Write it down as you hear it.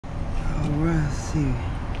Alright, let's see.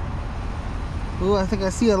 Oh, I think I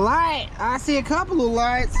see a light. I see a couple of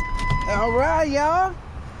lights. Alright, y'all.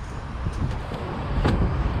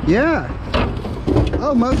 Yeah.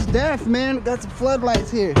 Oh, most deaf, man. Got some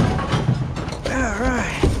floodlights here.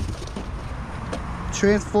 Alright.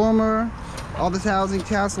 Transformer. All this housing,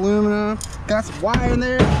 cast aluminum. Got some wire in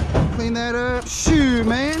there. Clean that up. Shoot,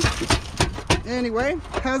 man. Anyway,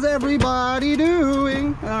 how's everybody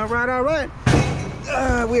doing? Alright, alright.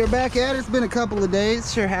 We are back at it. It's been a couple of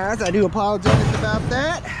days. Sure has. I do apologize about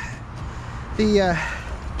that. The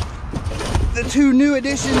two new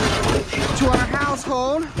additions to our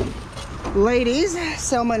household, ladies,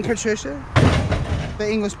 Selma and Patricia, the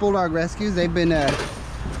English Bulldog Rescues. They've been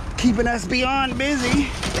keeping us beyond busy.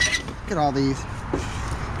 Look at all these.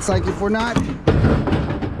 It's like if we're not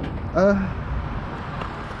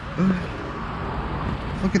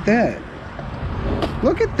look at that.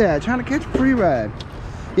 Look at that, trying to catch a free ride.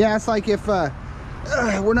 Yeah, it's like if we're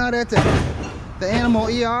not at the animal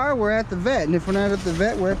ER, we're at the vet. And if we're not at the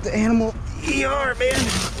vet, we're at the animal ER, man.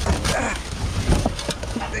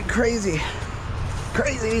 Been crazy.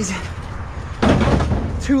 Crazy.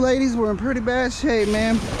 Two ladies were in pretty bad shape,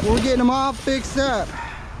 man. We're getting them all fixed up.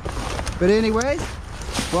 But anyways,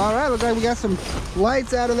 well, all right, looks like we got some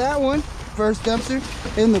lights out of that one. First dumpster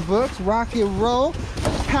in the books, rock and roll.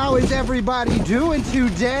 How is everybody doing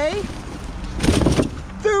today?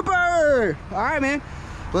 Super! All right, man.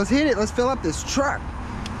 Let's hit it. Let's fill up this truck.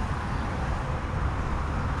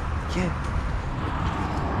 Yeah.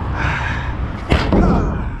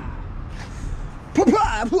 What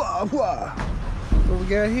we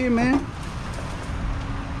got here, man?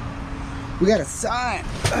 We got a sign.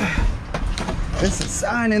 There's a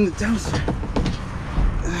sign in the dumpster.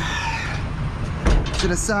 Is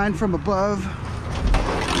it a sign from above?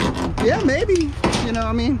 Yeah, maybe. You know,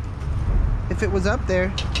 I mean, if it was up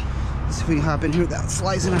there. Let's see if we can hop in here without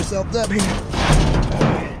slicing ourselves up here.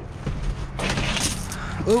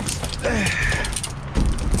 Oops.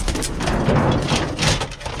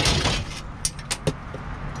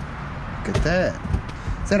 Look at that.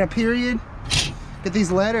 Is that a period? Get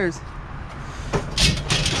these letters.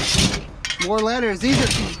 More letters. These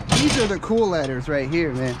are the cool letters right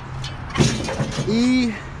here, man.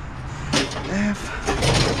 E F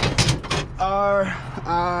R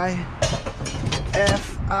I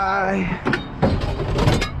F I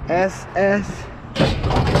S S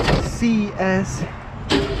C S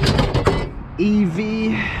E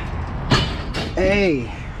V A.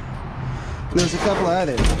 There's a couple of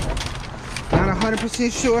others. Not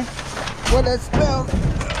 100% sure what that spells.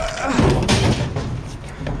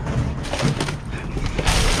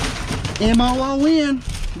 M-O-O-N.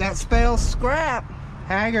 That spells scrap.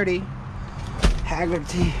 Haggerty.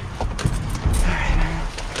 Haggerty.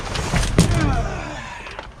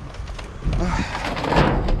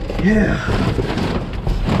 Yeah.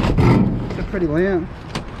 It's a pretty lamp.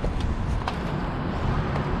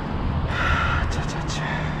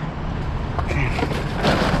 Okay.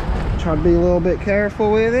 Try to be a little bit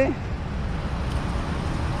careful with it.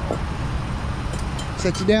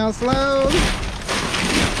 Set you down slow.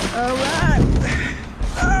 Alright.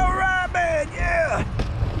 Alright, man. Yeah.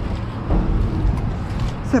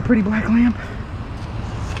 Is that pretty black lamp?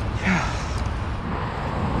 Yeah.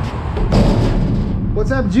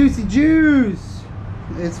 What's up, Juicy Juice?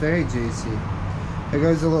 It's very juicy. There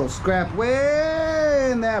goes a little scrap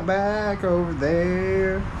way in that back over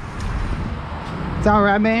there. It's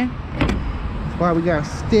alright, man. That's why we got a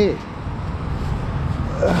stick.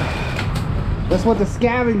 That's what the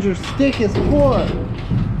scavenger stick is for.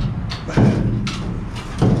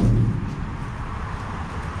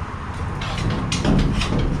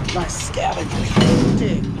 My scavenger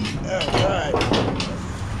stick. Alright.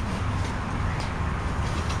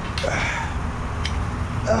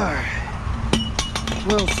 Alright.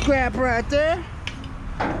 Little scrap right there.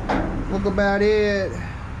 Look about it.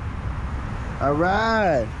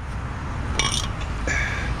 Alright.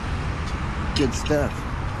 Good stuff.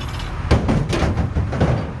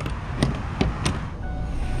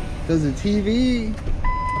 There's a TV.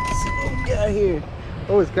 Let's see what we got here.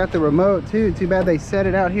 Oh, it's got the remote too. Too bad they set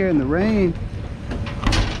it out here in the rain.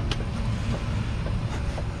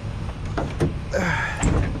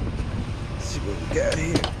 Let's see what we got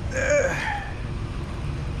here.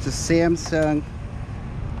 It's a Samsung.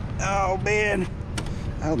 Oh man,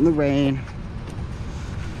 out in the rain.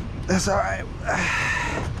 That's all right.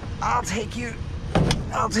 I'll take you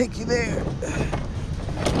there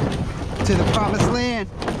to the promised land.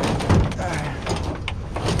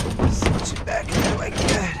 Switch it back in like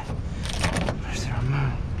that. There's the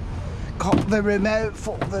remote. Call the remote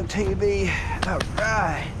for the TV. All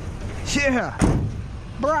right. Yeah.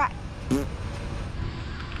 Bruh.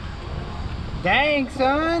 Dang,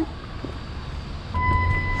 son.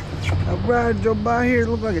 I ride drove by here, it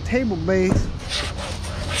looked like a table base.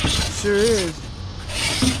 Sure is.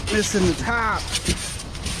 Missing the top.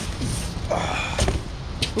 Oh.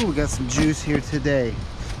 Ooh, we got some juice here today.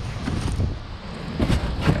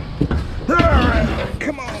 Alright,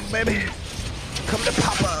 come on, baby. Come to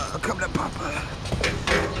Papa, come to Papa.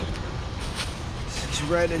 Sit you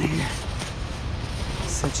right in here.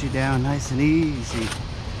 Set you down nice and easy.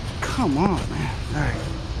 Come on, man. Alright.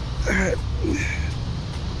 Alright.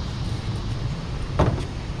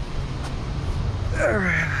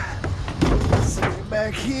 Alright. Set it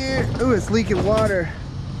back here. Ooh, it's leaking water.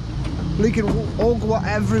 Leaking old water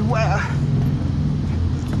everywhere.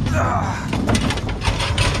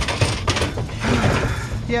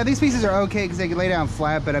 Yeah, these pieces are okay because they can lay down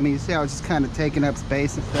flat, but I mean, you see how it's just kind of taking up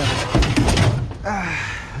space and stuff.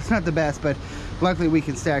 It's not the best, but luckily we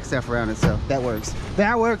can stack stuff around it, so that works.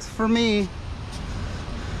 That works for me.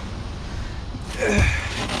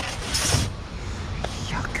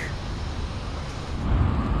 Yuck.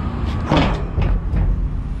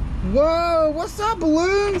 Whoa, what's up,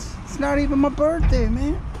 balloons? It's not even my birthday,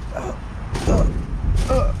 man.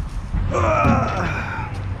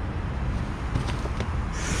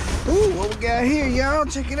 Ooh, what we got here, y'all?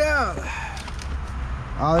 Check it out.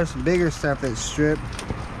 Oh, there's some bigger stuff that's stripped.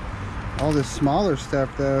 All this smaller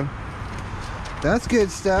stuff, though. That's good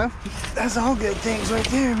stuff. That's all good things right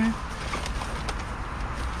there, man.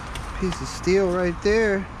 Piece of steel right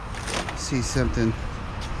there. See something.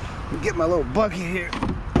 Let me get my little bucket here.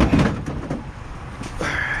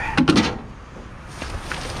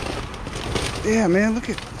 Yeah, man, look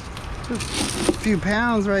at a few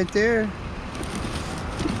pounds right there.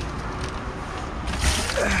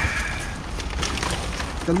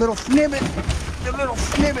 The little snippet, the little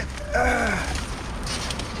snippet.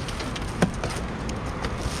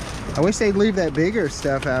 I wish they'd leave that bigger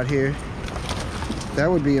stuff out here. That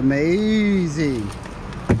would be amazing.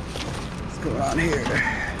 What's going on here?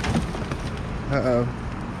 Uh-oh.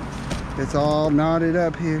 It's all knotted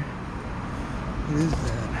up here. What is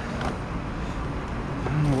that? I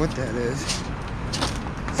don't know what that is.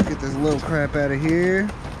 Let's get this little crap out of here.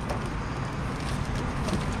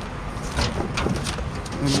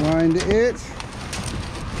 Unwind it.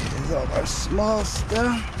 Here's all our small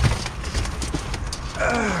stuff.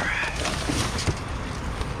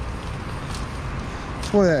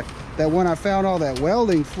 Boy, that one I found all that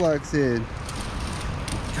welding flux in.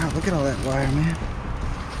 God, look at all that wire, man.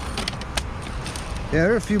 Yeah,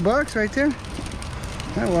 there are a few bucks right there.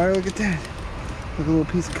 That wire, look at that. Look, a little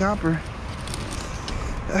piece of copper.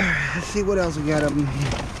 Let's see what else we got up in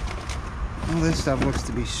here. All this stuff looks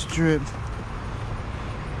to be stripped.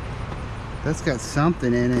 That's got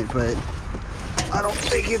something in it, but I don't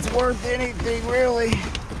think it's worth anything, really.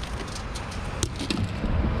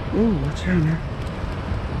 Ooh, what's around there?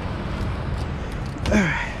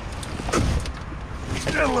 Alright.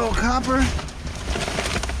 Got a little copper.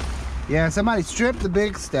 Yeah, somebody stripped the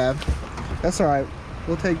big stuff. That's alright.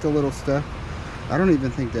 We'll take the little stuff. I don't even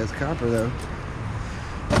think that's copper, though.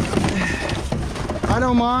 I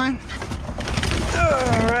don't mind.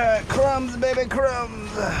 Alright, crumbs, baby, crumbs.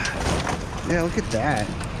 Yeah, look at that.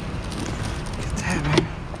 Look at that, man.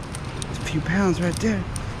 It's a few pounds right there.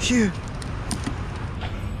 Phew.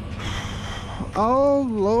 Oh,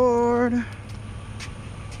 Lord.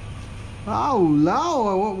 Oh,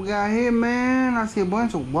 Lord. What we got here, man? I see a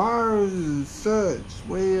bunch of wires and such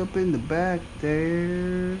way up in the back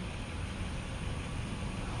there.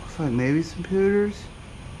 Looks like maybe some computers.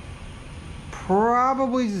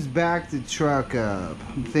 Probably just back the truck up.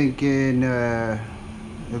 I'm thinking,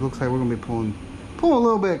 it looks like we're gonna be pulling a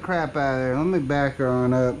little bit of crap out of there. Let me back her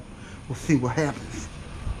on up. We'll see what happens.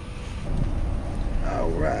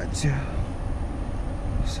 All right,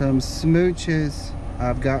 some smooches.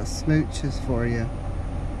 I've got smooches for you.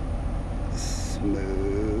 Smooch.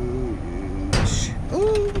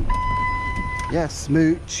 Ooh. Yeah,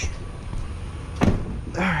 smooch.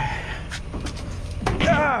 All right.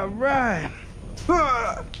 All right.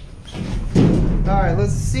 All right,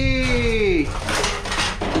 let's see.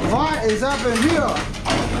 What is up in here?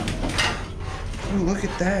 Oh, look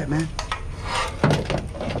at that, man.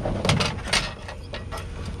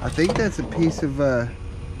 I think that's a piece of,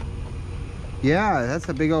 yeah, that's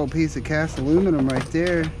a big old piece of cast aluminum right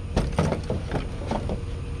there.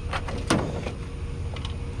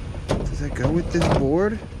 Does that go with this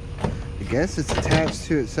board? I guess it's attached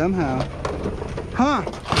to it somehow. Huh.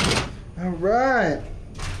 All right.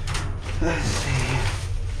 Let's see.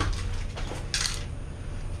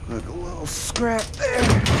 Look, a little scrap there.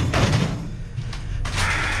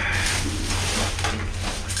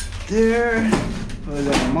 there. Oh, there's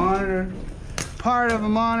a monitor. Part of a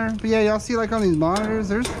monitor. But yeah, y'all see like on these monitors,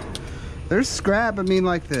 there's scrap. I mean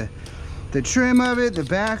like the trim of it, the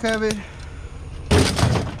back of it.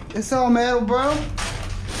 It's all metal, bro. There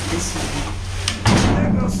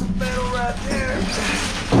goes some metal right there.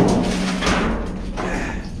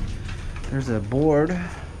 There's a board. Alright.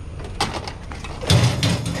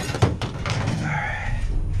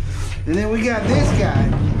 And then we got this guy.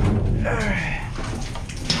 Alright.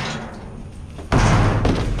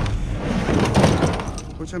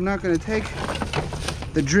 Which I'm not gonna take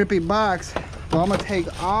the drippy box, but I'm gonna take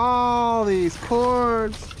all these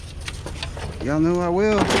cords. Y'all know I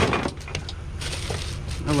will.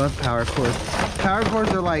 I love power cords. Power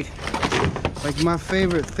cords are like my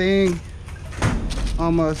favorite thing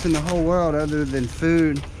almost in the whole world other than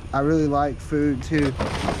food. I really like food too.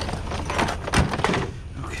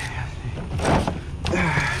 Okay.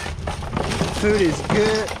 Food is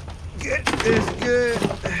good. Good is good.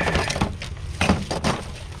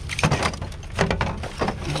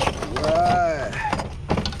 Right.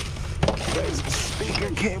 There's a speaker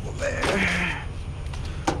cable there.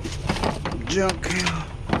 Junk cable.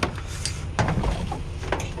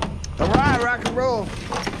 Alright, rock and roll.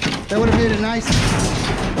 That would have been a nice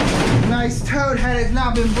toad had it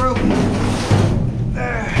not been broken.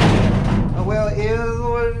 Oh well, it is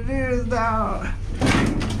what it is now.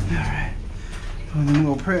 Alright. Put the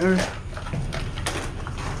little printer.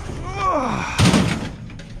 Up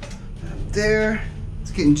there.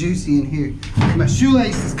 It's getting juicy in here. My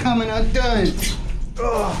shoelace is coming undone.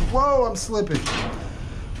 Oh, whoa, I'm slipping.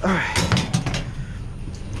 Alright.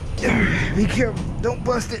 Be careful, don't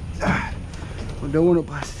bust it. I don't want to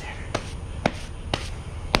bust it.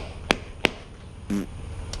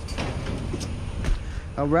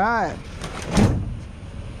 All right.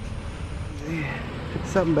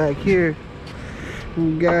 Something back here. What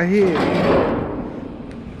we got here?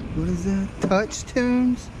 What is that? Touch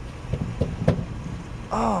tunes?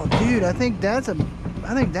 Oh, dude, I think that's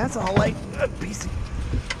all like a piece of.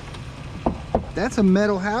 That's a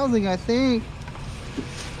metal housing, I think.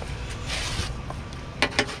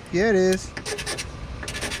 Yeah, it is.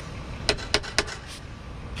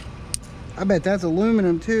 I bet that's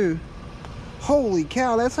aluminum too. Holy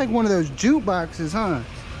cow, that's like one of those jukeboxes, huh?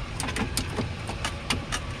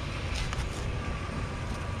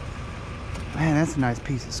 Man, that's a nice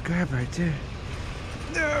piece of scrap right there.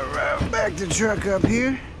 All right, back the truck up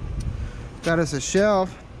here. Got us a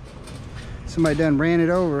shelf. Somebody done ran it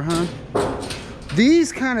over, huh?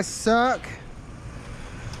 These kind of suck.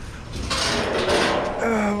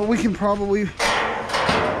 We can probably,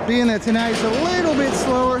 being that tonight's a little bit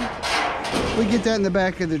slower, we get that in the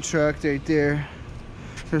back of the truck right there.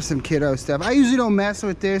 There's some kiddo stuff. I usually don't mess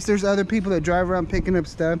with this. There's other people that drive around picking up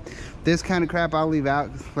stuff. This kind of crap I'll leave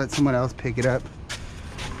out, let someone else pick it up.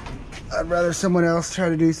 I'd rather someone else try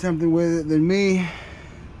to do something with it than me.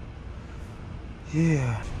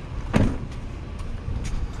 Yeah.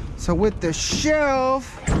 So with the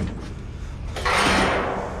shelf,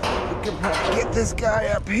 can probably get this guy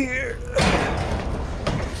up here.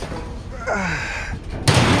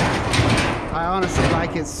 I honestly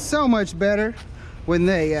like it so much better when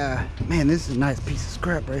they, man, this is a nice piece of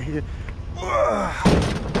scrap right here.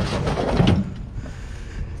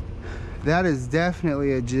 That is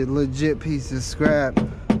definitely a legit piece of scrap.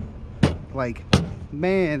 Like,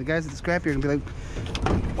 man, the guys at the scrapyard are gonna be like,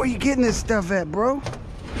 where you getting this stuff at, bro?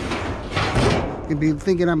 Gonna be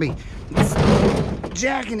thinking I'm be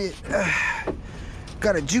jacking it.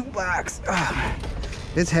 Got a jukebox.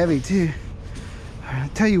 It's heavy too. I'll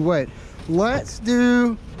tell you what, let's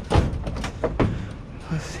see.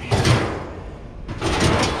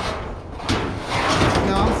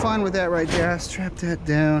 No, I'm fine with that right there. I strap that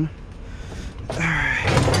down. All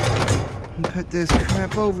right, put this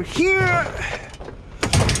crap over here.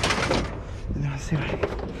 And then I'll see if I can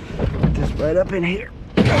put this right up in here.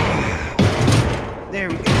 There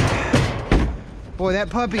we go. Boy, that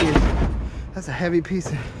puppy that's a heavy piece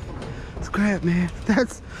of scrap, man.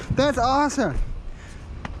 That's awesome.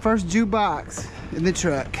 First jukebox in the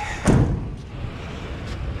truck.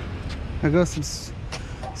 I got some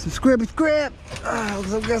scrappy scrap.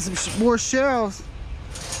 I've got some more shelves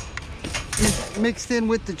mixed in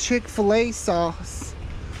with the Chick-fil-A sauce.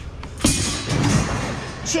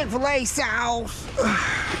 Chick-fil-A sauce.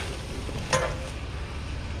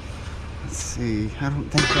 Let's see. I don't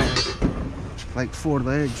think that's like 4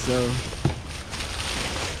 legs, so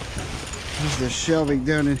there's the shelving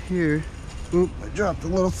down in here. Oop, I dropped a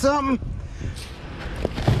little something.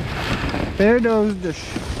 There goes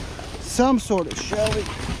some sort of shelving.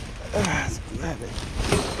 Let's grab it.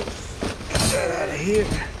 Get that out of here.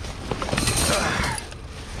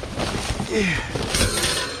 Yeah.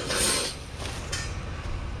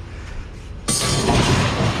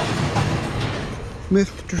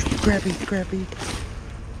 Mr. Scrappy.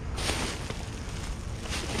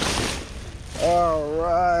 All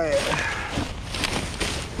right.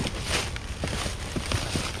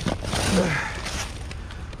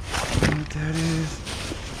 What that is?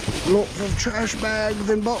 Lots of trash bags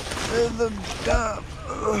and boxes and stuff.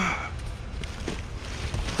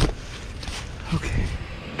 Okay.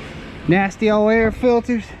 Nasty old air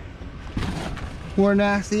filters. More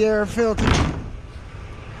nasty air filters.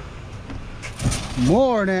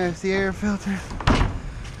 More nasty air filters.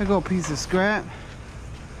 I got a piece of scrap.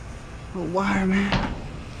 A little wire, man.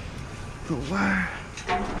 A little wire.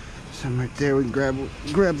 Something right there. We can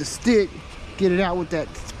grab the stick. Get it out with that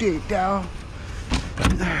stick, dog.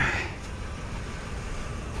 Alright.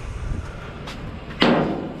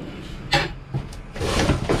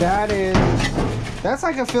 That's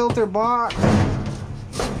like a filter box.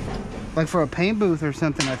 Like for a paint booth or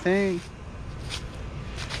something, I think.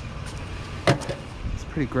 It's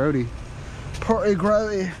pretty grody. Pretty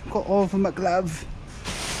grody. Got all of my gloves.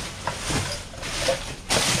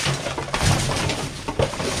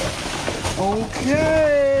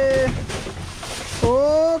 Okay.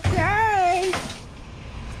 Okay.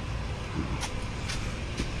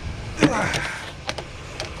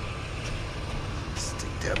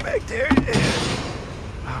 Stick that back there.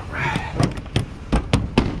 All right.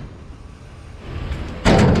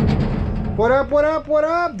 What up, what up, what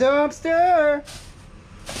up, dumpster?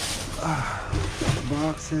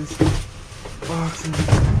 Boxes.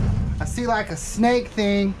 I see like a snake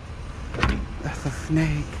thing. That's a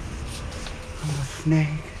snake. Oh, a snake.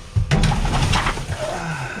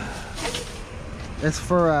 That's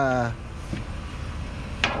for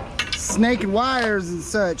snake and wires and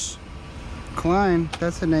such. Klein,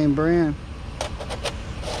 that's the name brand.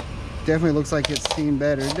 Definitely looks like it's seen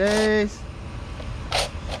better days.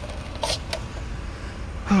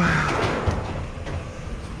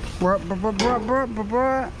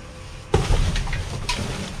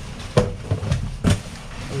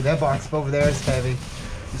 Ooh, that box over there is heavy.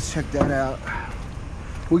 Let's check that out.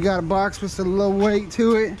 We got a box with a little weight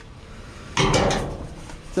to it.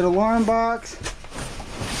 It's an alarm box.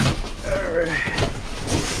 All right.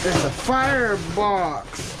 There's a fire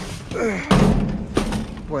box.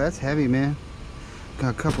 Boy, that's heavy, man. Got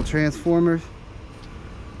a couple transformers.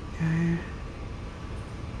 Okay.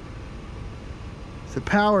 It's a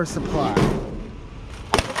power supply.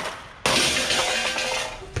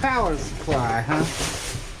 Power supply, huh?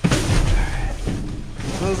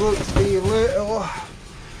 Those look to be a little.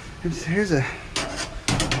 Here's a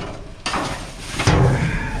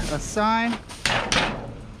sign.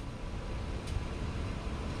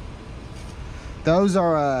 Those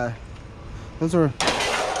are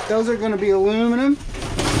going to be aluminum,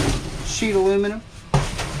 sheet aluminum.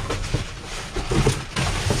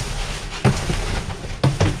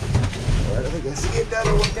 Alright, I think I see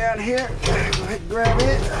another one down here. Go ahead and grab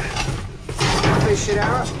it. Fish it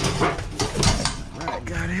out. Alright,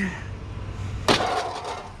 got it.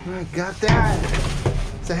 Alright, got that.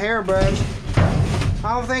 It's a hairbrush.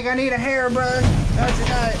 I don't think I need a hairbrush. Not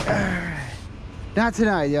tonight. Alright. Not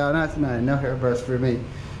tonight, y'all. Not tonight. No hairbrush for me.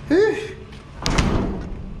 Whew.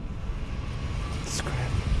 Scrap.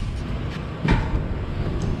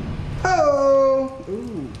 Oh!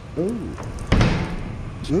 Ooh.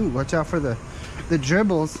 Ooh, watch out for the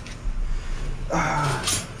dribbles.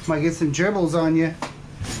 Might get some dribbles on you.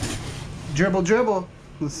 Dribble.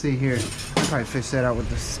 Let's see here. I'll probably fish that out with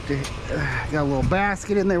the stick. Got a little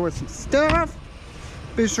basket in there with some stuff.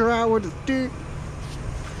 Fish her out with the stick.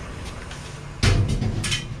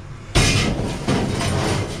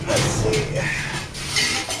 Let's see.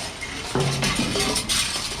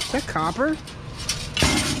 Is that copper?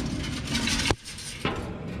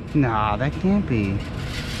 Nah, that can't be.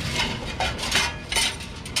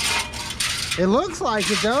 It looks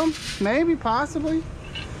like it though. Maybe, possibly.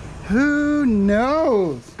 Who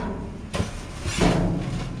knows?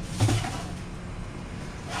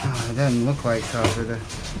 Oh, it doesn't look like copper.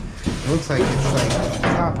 It looks like it's like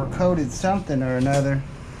copper coated something or another.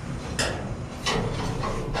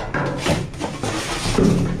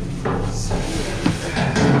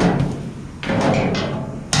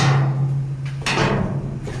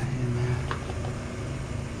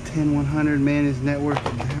 Okay, man. 10100 man is network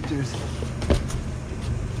adapters.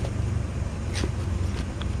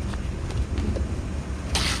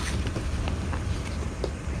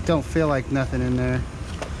 Don't feel like nothing in there.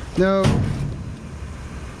 No.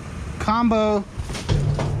 Combo.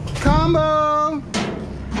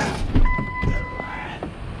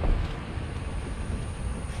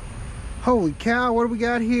 Holy cow, what do we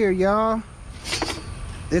got here, y'all?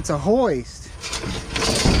 It's a hoist.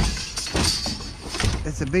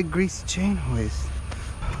 It's a big greasy chain hoist.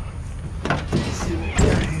 Let's see what we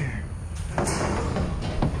got here.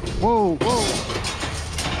 Whoa, whoa.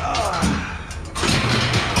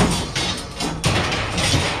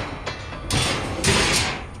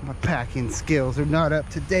 My packing skills are not up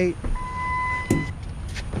to date.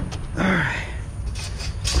 All right.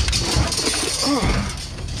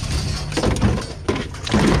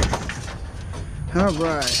 All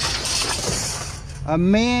right. A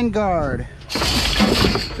man guard.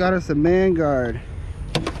 Got us a man guard.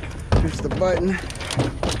 There's the button.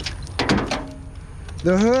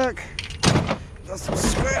 The hook. Got some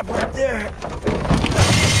scrap right there.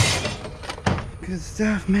 Good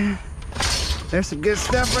stuff, man. There's some good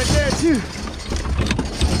stuff right there too.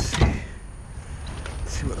 Let's see.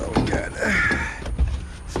 Let's see what all we got.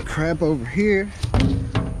 Some crap over here.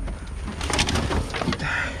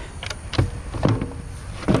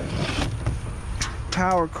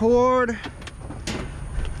 Power cord.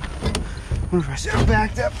 What if I should have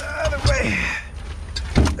backed up the other way?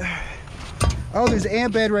 Oh, there's an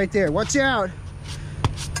ant bed right there. Watch out.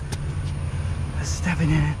 I'm stepping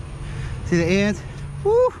in it. See the ants?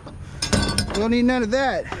 Woo! We don't need none of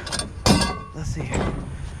that. Let's see here.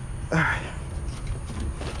 All right.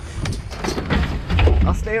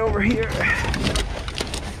 I'll stay over here.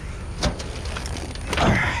 All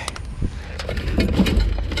right.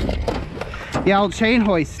 The old chain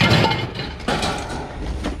hoist.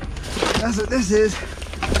 That's what this is.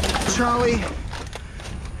 Trolley.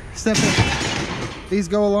 Stuff that these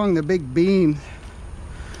go along the big beams.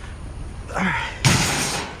 All right.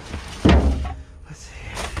 Let's see.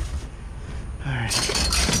 All right.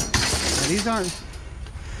 Now,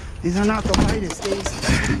 these are not the lightest things.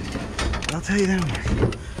 I'll tell you that much.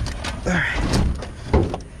 All right.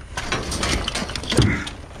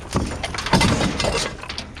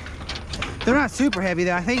 They're not super heavy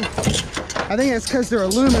though. I think it's because they're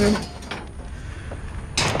aluminum,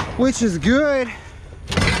 which is good.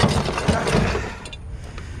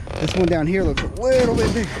 This one down here looks a little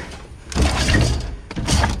bit bigger.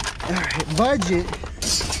 All right, budget.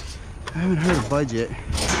 I haven't heard of budget.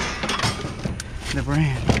 The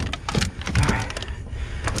brand. All right.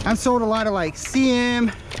 I've sold a lot of like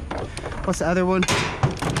CM. What's the other one?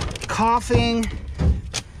 Coughing.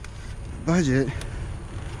 Budget.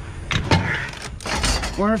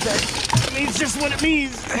 Wonder if that means just what it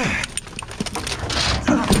means.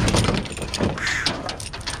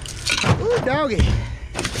 Ooh, doggy.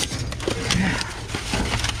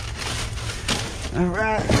 All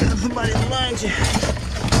right, somebody lunge.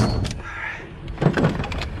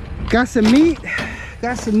 Got some meat.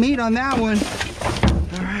 Got some meat on that one.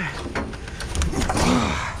 All right.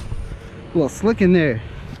 A little slick in there.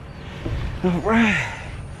 All right.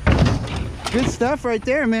 Good stuff right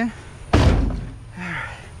there, man.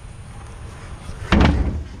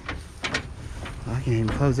 I can't even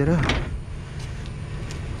close it up.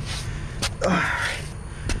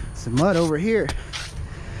 Some mud over here.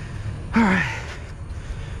 All right.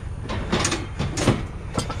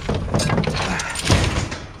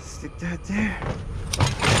 Stick that there.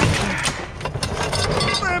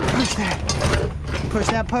 Push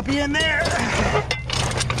that puppy in there.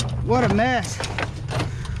 What a mess.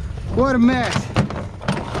 What a mess.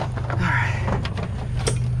 All right.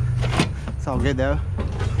 It's all good though.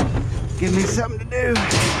 Give me something to do.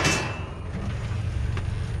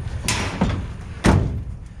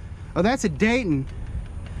 Oh, that's a Dayton.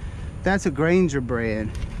 That's a Granger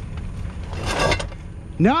brand.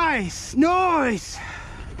 Nice, nice.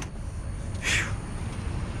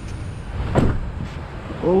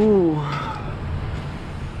 Oh.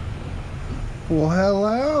 Well,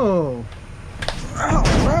 hello. All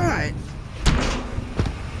right.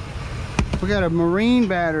 We got a marine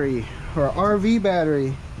battery or an RV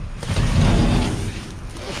battery.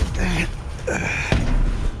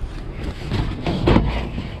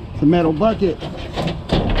 It's a metal bucket.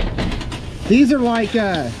 These are like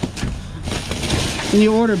when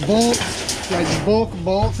you order bolts, like bulk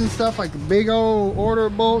bolts and stuff, like a big old order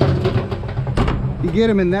bolt. You get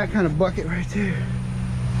them in that kind of bucket right there.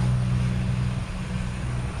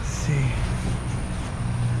 Let's see.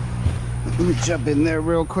 Let me jump in there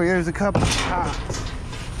real quick. There's a couple of pots.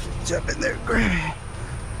 Jump in there, grab it.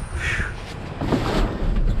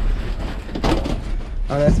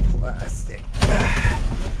 Oh, that's plastic.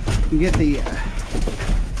 You get the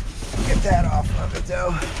get that off of it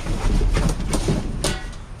though.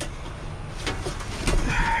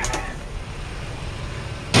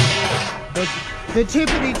 The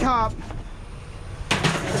tippity top.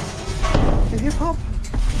 Can you pop?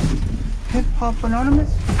 Hip Hop Anonymous.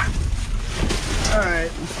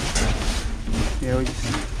 Alright. Yeah, we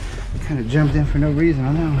just kind of jumped in for no reason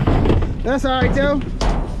on that one. That's alright though.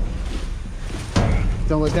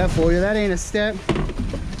 Don't let that fool you. That ain't a step.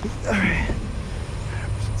 Alright.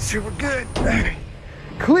 Sure, we're good. Alright.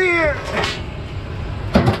 Clear!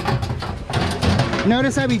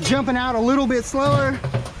 Notice I be jumping out a little bit slower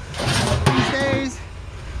these days.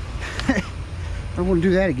 I don't want to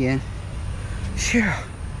do that again. Sure.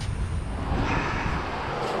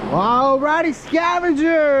 Alrighty,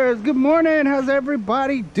 scavengers. Good morning. How's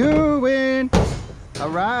everybody doing?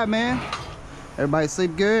 Alright, man. Everybody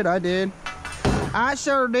sleep good? I did. I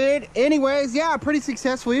sure did. Anyways, yeah, pretty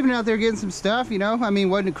successful evening out there getting some stuff, you know. I mean,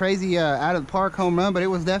 wasn't a crazy out of the park home run, but it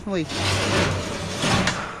was definitely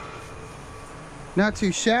not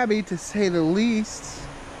too shabby, to say the least.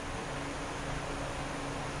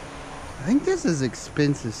 I think this is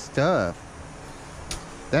expensive stuff.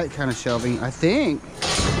 That kind of shelving, I think.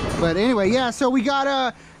 But anyway, yeah, so we got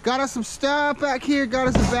us some stuff back here, got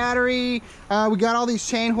us a battery. We got all these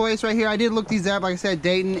chain hoists right here. I did look these up. Like I said,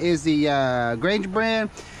 Dayton is the Granger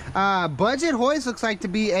brand. Budget hoist looks like to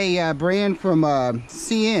be a brand from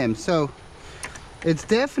CM. So it's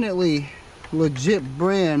definitely legit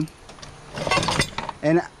brand.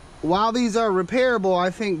 And while these are repairable, I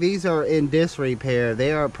think these are in disrepair.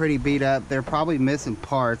 They are pretty beat up. They're probably missing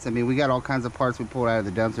parts. I mean, we got all kinds of parts we pulled out of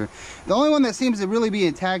the dumpster. The only one that seems to really be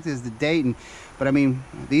intact is the Dayton. But I mean,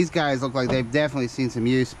 these guys look like they've definitely seen some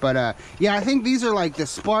use. But yeah, I think these are like the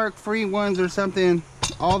spark-free ones or something.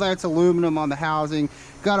 All that's aluminum on the housing.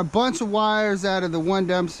 Got a bunch of wires out of the one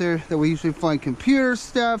dumpster that we usually find computer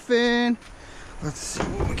stuff in. Let's see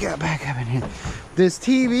what we got back up in here. This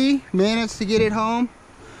TV, managed to get it home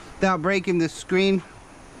without breaking the screen.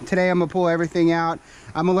 Today I'm gonna pull everything out.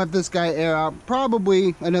 I'm gonna let this guy air out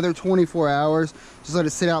probably another 24 hours. Just let it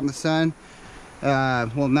sit out in the sun.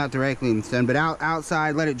 Well, not directly in the sun, but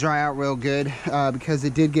outside, let it dry out real good, because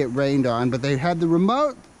it did get rained on. But they had the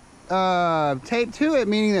remote taped to it,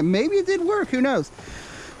 meaning that maybe it did work, who knows.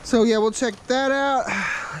 So yeah, we'll check that out.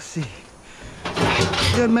 Let's see.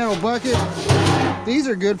 Good metal bucket. These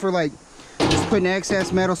are good for like just putting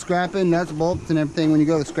excess metal, scrapping nuts, bolts, and everything. When you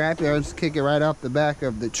go to the scrapyard, just kick it right off the back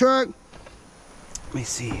of the truck. Let me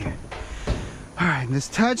see here. All right, this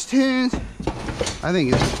touch tune, I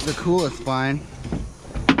think it's the coolest find.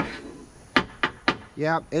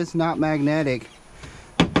 Yep, it's not magnetic,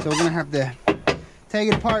 so we're gonna have to take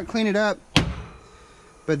it apart, clean it up.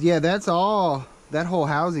 But yeah, that's all. That whole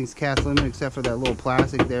housing's cast aluminum except for that little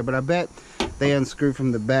plastic there. But I bet they unscrew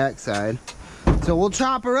from the back side. So we'll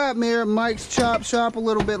chop her up, here. Mike's chop shop a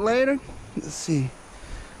little bit later. Let's see.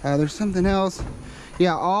 There's something else.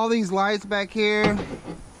 Yeah, all these lights back here.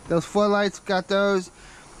 Those floodlights, got those.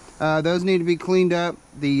 Those need to be cleaned up.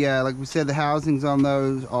 The like we said, the housings on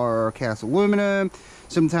those are cast aluminum.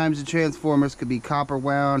 Sometimes the transformers could be copper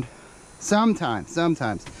wound. Sometimes.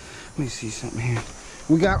 Let me see something here.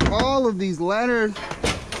 We got all of these letters.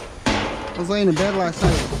 I was laying in bed last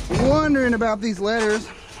night wondering about these letters.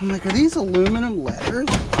 I'm like, are these aluminum letters?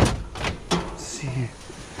 Let's see here.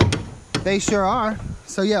 They sure are.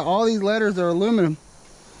 So yeah, all these letters are aluminum.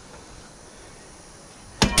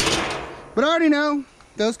 But I already know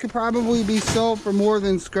those could probably be sold for more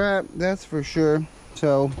than scrap, that's for sure.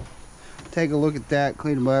 So take a look at that,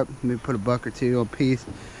 clean them up, maybe put a buck or two on a piece.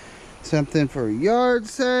 Something for a yard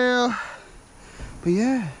sale. But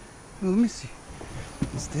yeah, well, let me see.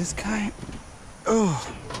 Is this guy?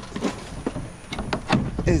 Oh.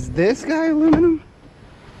 Is this guy aluminum?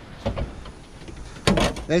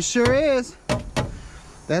 That sure is.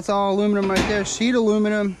 That's all aluminum right there, sheet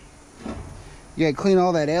aluminum. You gotta clean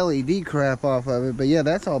all that LED crap off of it. But yeah,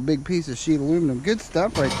 that's all big piece of sheet aluminum. Good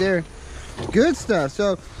stuff right there. Good stuff.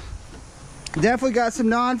 So definitely got some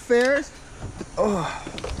non-ferrous. Oh,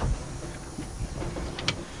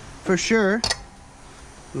 for sure.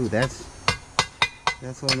 Ooh, that's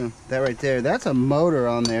aluminum. That right there, that's a motor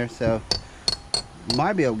on there, so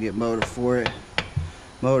might be able to get motor for it.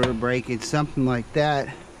 Motor, braking, something like that.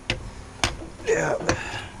 Yeah,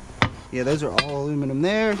 those are all aluminum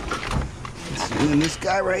there. And then this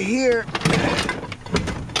guy right here,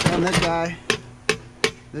 and that guy,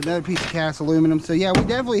 another piece of cast aluminum. So yeah, we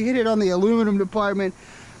definitely hit it on the aluminum department.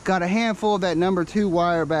 Got a handful of that number 2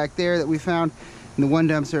 wire back there that we found in the one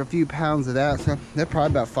dumpster, a few pounds of that. So that's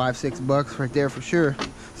probably about $5-6 bucks right there for sure.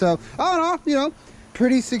 So all in all, you know,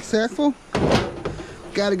 pretty successful.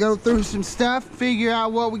 Got to go through some stuff, figure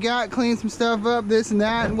out what we got, clean some stuff up, this and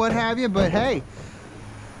that, and what have you. But hey,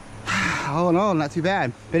 all in all, not too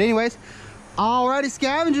bad. But anyways, alrighty,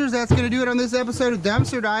 scavengers, that's going to do it on this episode of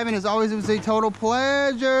Dumpster Diving. As always, it was a total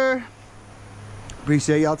pleasure.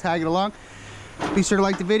 Appreciate y'all tagging along. Be sure to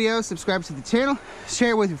like the video, subscribe to the channel,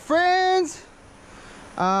 share it with your friends.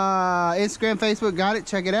 Instagram, Facebook, got it,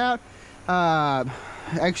 check it out.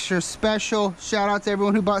 Extra special shout out to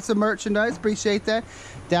everyone who bought some merchandise, appreciate that.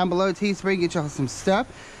 Down below, Teespring, get y'all some stuff.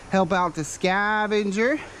 Help out the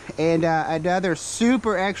scavenger. And another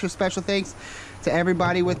super extra special thanks to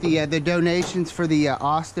everybody with the donations for the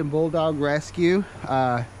Austin Bulldog Rescue.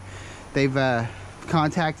 They've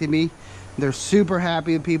contacted me. They're super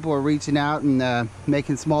happy that people are reaching out and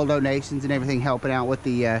making small donations and everything, helping out with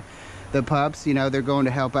the pups. You know, they're going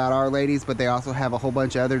to help out our ladies, but they also have a whole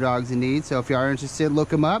bunch of other dogs in need. So if you are interested, look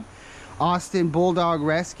them up. Austin Bulldog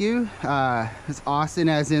Rescue. It's Austin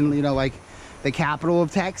as in, you know, like the capital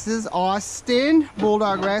of Texas. Austin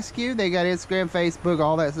Bulldog Rescue. They got Instagram, Facebook,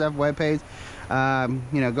 all that stuff, webpage.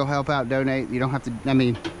 You know, go help out, donate. You don't have to, I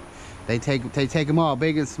mean, they take them all,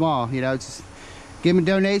 big and small. You know, just give them a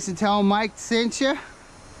donation, tell them Mike sent you.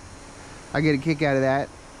 I get a kick out of that.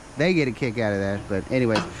 They get a kick out of that. But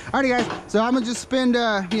anyways, alrighty guys, so I'm gonna just spend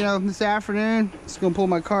you know, this afternoon just gonna pull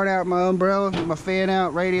my cart out, my umbrella, my fan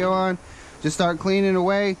out, radio on, just start cleaning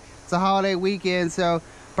away. It's a holiday weekend, so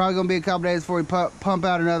probably gonna be a couple days before we pump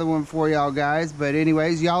out another one for y'all guys. But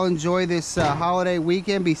anyways, y'all enjoy this holiday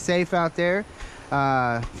weekend. Be safe out there.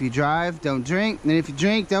 If you drive, don't drink, and if you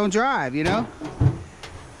drink, don't drive. You know,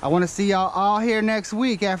 I want to see y'all all here next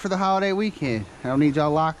week after the holiday weekend. I don't need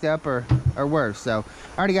y'all locked up or worse. So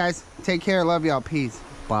alrighty guys, take care, love y'all, peace,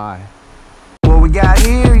 bye. What we got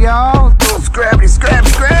here, y'all?